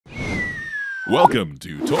Welcome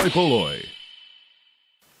to toy-polloi.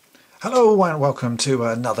 Hello and welcome to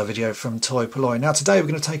another video from toy-polloi. Now today we're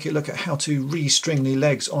going to take a look at how to restring the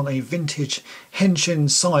legs on a vintage Henshin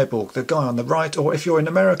Cyborg, the guy on the right, or if you're in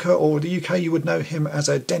America or the UK you would know him as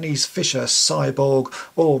a Denys Fisher Cyborg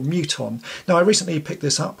or Muton. Now I recently picked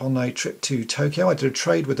this up on a trip to Tokyo. I did a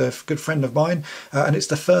trade with a good friend of mine and it's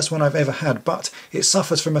the first one I've ever had, but it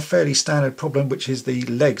suffers from a fairly standard problem, which is the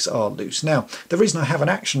legs are loose. Now the reason I have an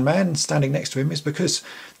action man standing next to him is because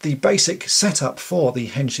the basic setup for the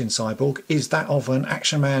Henshin Cyborg is that of an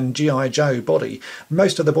Action Man G.I. Joe body.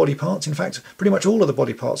 Most of the body parts, in fact pretty much all of the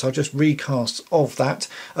body parts, are just recasts of that,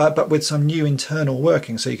 but with some new internal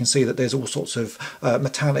working. So you can see that there's all sorts of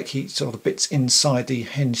metallic heat sort of bits inside the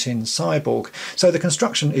Henshin Cyborg. So the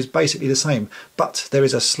construction is basically the same, but there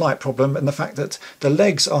is a slight problem in the fact that the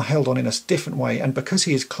legs are held on in a different way, and because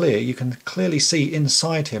he is clear you can clearly see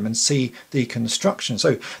inside him and see the construction.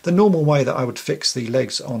 So the normal way that I would fix the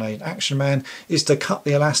legs on an Action Man is to cut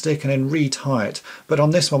the elastic and then re-tie it, but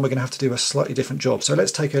on this one we're going to have to do a slightly different job. So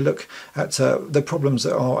let's take a look at the problems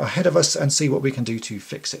that are ahead of us and see what we can do to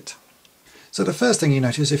fix it. So the first thing you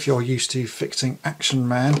notice if you're used to fixing Action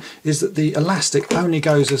Man is that the elastic only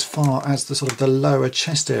goes as far as the sort of the lower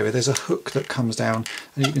chest area. There's a hook that comes down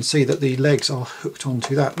and you can see that the legs are hooked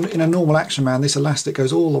onto that. In a normal Action Man this elastic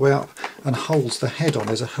goes all the way up and holds the head on.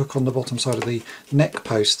 There's a hook on the bottom side of the neck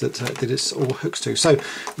post that it's all hooks to. So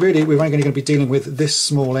really we're only going to be dealing with this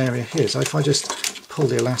small area here. So if I just pull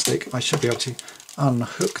the elastic I should be able to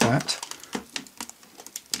unhook that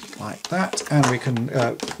like that, and we can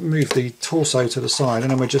move the torso to the side,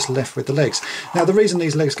 and then we're just left with the legs. Now the reason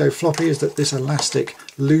these legs go floppy is that this elastic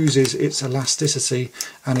loses its elasticity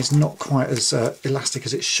and is not quite as elastic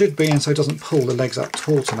as it should be, and so it doesn't pull the legs up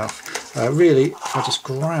taut enough. Really, if I just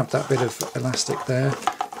grab that bit of elastic there,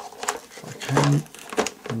 if I can,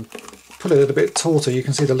 and pull it a little bit tauter, you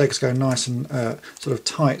can see the legs go nice and sort of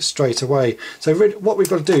tight straight away. So really what we've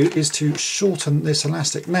got to do is to shorten this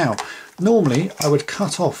elastic. Now normally I would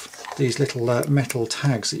cut off these little metal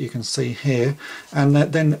tags that you can see here and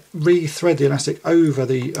then re-thread the elastic over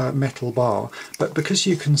the metal bar, but because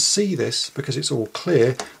you can see this, because it's all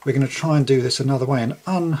clear, we're going to try and do this another way and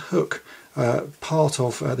unhook part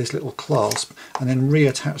of this little clasp and then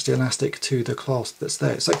reattach the elastic to the clasp that's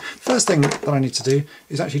there. So first thing that I need to do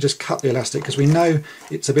is actually just cut the elastic, because we know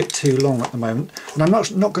it's a bit too long at the moment, and I'm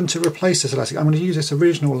not going to replace this elastic. I'm going to use this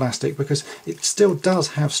original elastic because it still does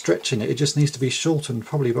have stretch in it. It just needs to be shortened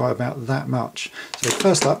probably by about that much. So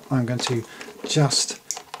first up I'm going to just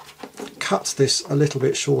cut this a little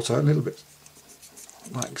bit shorter, a little bit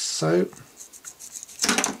like so,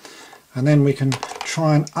 and then we can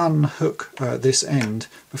try and unhook this end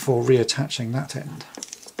before reattaching that end.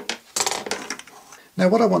 Now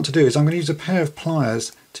what I want to do is I'm going to use a pair of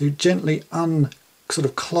pliers to gently sort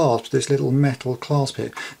of clasp this little metal clasp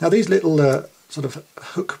here. Now these little sort of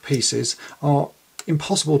hook pieces are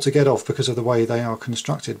impossible to get off because of the way they are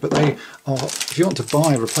constructed, but they are, if you want to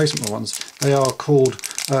buy replacement ones, they are called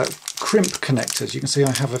crimp connectors. You can see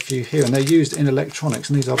I have a few here and they're used in electronics,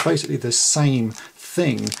 and these are basically the same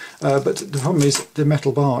thing, but the problem is the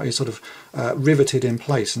metal bar is sort of riveted in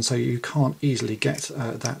place, and so you can't easily get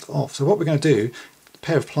that off. So what we're going to do, a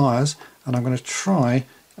pair of pliers, and I'm going to try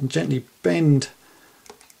and gently bend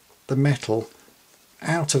the metal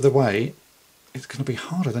out of the way. It's going to be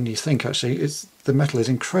harder than you think actually. The metal is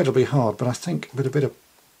incredibly hard, but I think with a bit of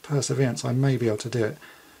perseverance I may be able to do it.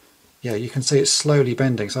 Yeah, you can see it's slowly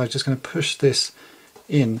bending, so I'm just going to push this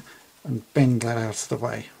in and bend that out of the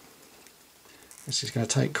way. This is going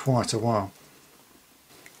to take quite a while.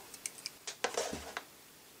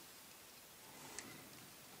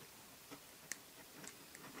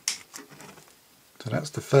 So that's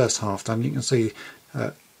the first half done. You can see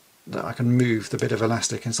that I can move the bit of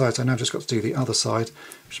elastic inside. So now I've just got to do the other side,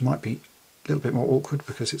 which might be a little bit more awkward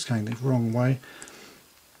because it's going the wrong way.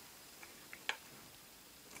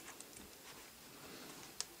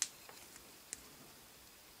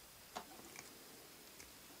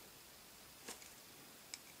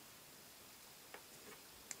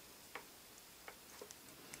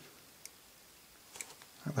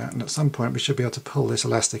 Like that, and at some point we should be able to pull this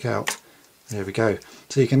elastic out. There we go.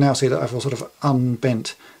 So you can now see that I've sort of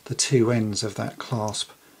unbent the two ends of that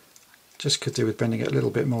clasp. Just could do with bending it a little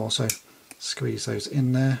bit more, so squeeze those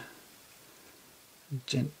in there,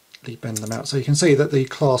 gently bend them out. So you can see that the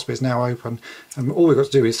clasp is now open, and all we've got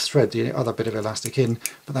to do is thread the other bit of elastic in,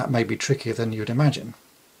 but that may be trickier than you'd imagine.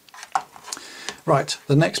 Right,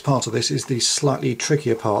 the next part of this is the slightly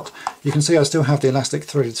trickier part. You can see I still have the elastic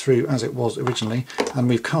threaded through as it was originally, and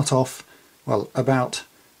we've cut off, well, about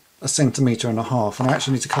 1.5 cm, and I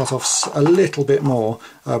actually need to cut off a little bit more,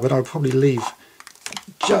 but I'll probably leave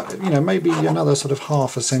maybe another sort of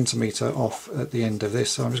 0.5 centimetre off at the end of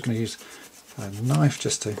this. So I'm just going to use a knife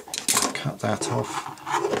just to cut that off.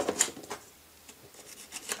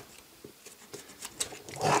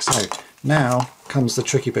 Like so. Now comes the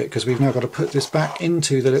tricky bit, because we've now got to put this back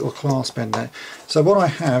into the little clasp end there. So what I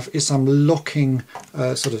have is some locking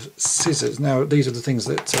sort of scissors. Now these are the things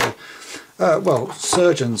that well,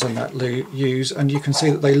 surgeons and that use, and you can see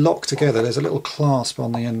that they lock together. There's a little clasp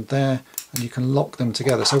on the end there, and you can lock them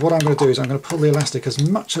together. So what I'm going to do is I'm going to pull the elastic as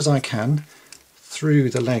much as I can through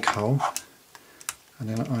the leg hole, and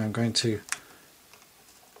then I'm going to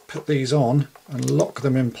put these on and lock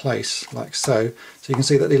them in place like so. So you can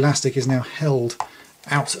see that the elastic is now held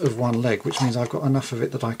out of one leg, which means I've got enough of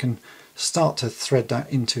it that I can start to thread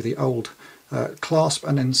that into the old clasp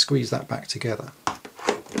and then squeeze that back together.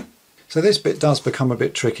 So this bit does become a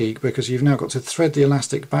bit tricky, because you've now got to thread the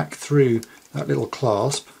elastic back through that little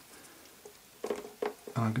clasp.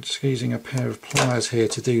 I'm just using a pair of pliers here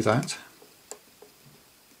to do that.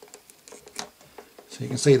 So you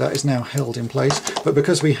can see that is now held in place, but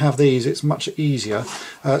because we have these it's much easier.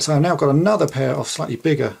 So I've now got another pair of slightly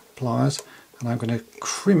bigger pliers, and I'm going to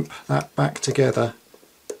crimp that back together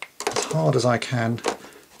as hard as I can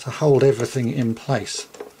to hold everything in place.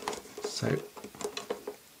 So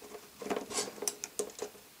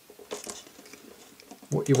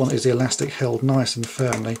what you want is the elastic held nice and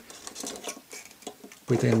firmly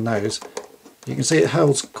within those. You can see it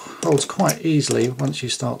holds quite easily once you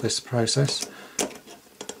start this process.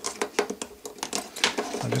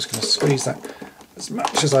 I'm just going to squeeze that as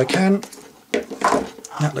much as I can.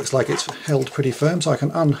 That looks like it's held pretty firm, so I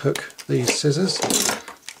can unhook these scissors,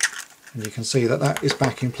 and you can see that that is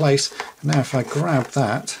back in place. Now if I grab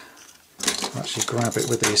that, I'll actually grab it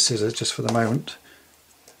with these scissors just for the moment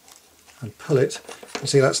and pull it, you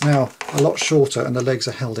see that's now a lot shorter and the legs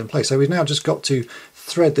are held in place. So we've now just got to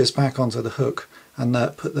thread this back onto the hook and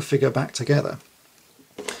put the figure back together.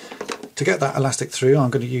 To get that elastic through,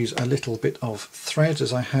 I'm going to use a little bit of thread,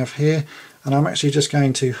 as I have here, and I'm actually just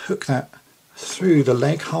going to hook that through the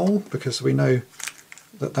leg hole, because we know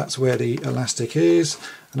that that's where the elastic is,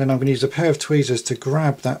 and then I'm going to use a pair of tweezers to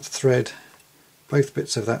grab that thread, both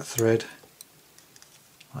bits of that thread,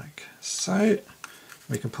 like so.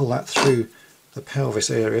 We can pull that through the pelvis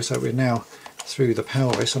area, so we're now through the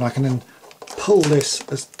pelvis, and I can then pull this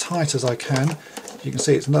as tight as I can. You can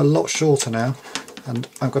see it's a lot shorter now, and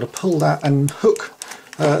I've got to pull that and hook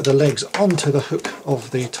the legs onto the hook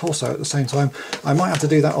of the torso at the same time. I might have to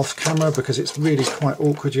do that off camera because it's really quite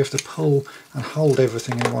awkward. You have to pull and hold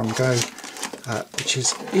everything in one go, which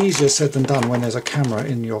is easier said than done when there's a camera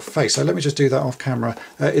in your face. So let me just do that off camera.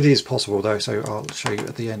 It is possible though, so I'll show you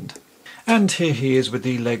at the end. And here he is with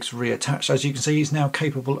the legs reattached. As you can see, he's now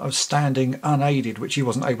capable of standing unaided, which he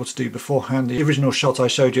wasn't able to do beforehand. The original shot I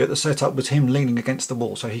showed you at the setup was him leaning against the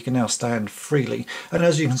wall, so he can now stand freely. And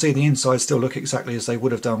as you can see, the insides still look exactly as they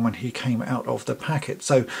would have done when he came out of the packet.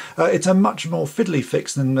 So it's a much more fiddly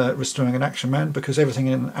fix than restoring an Action Man, because everything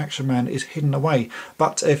in an Action Man is hidden away.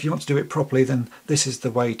 But if you want to do it properly, then this is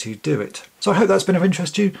the way to do it. So I hope that's been of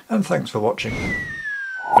interest to you, and thanks for watching.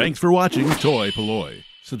 Thanks for watching toy-polloi.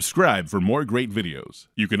 Subscribe for more great videos.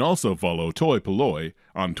 You can also follow toy-polloi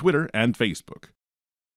on Twitter and Facebook.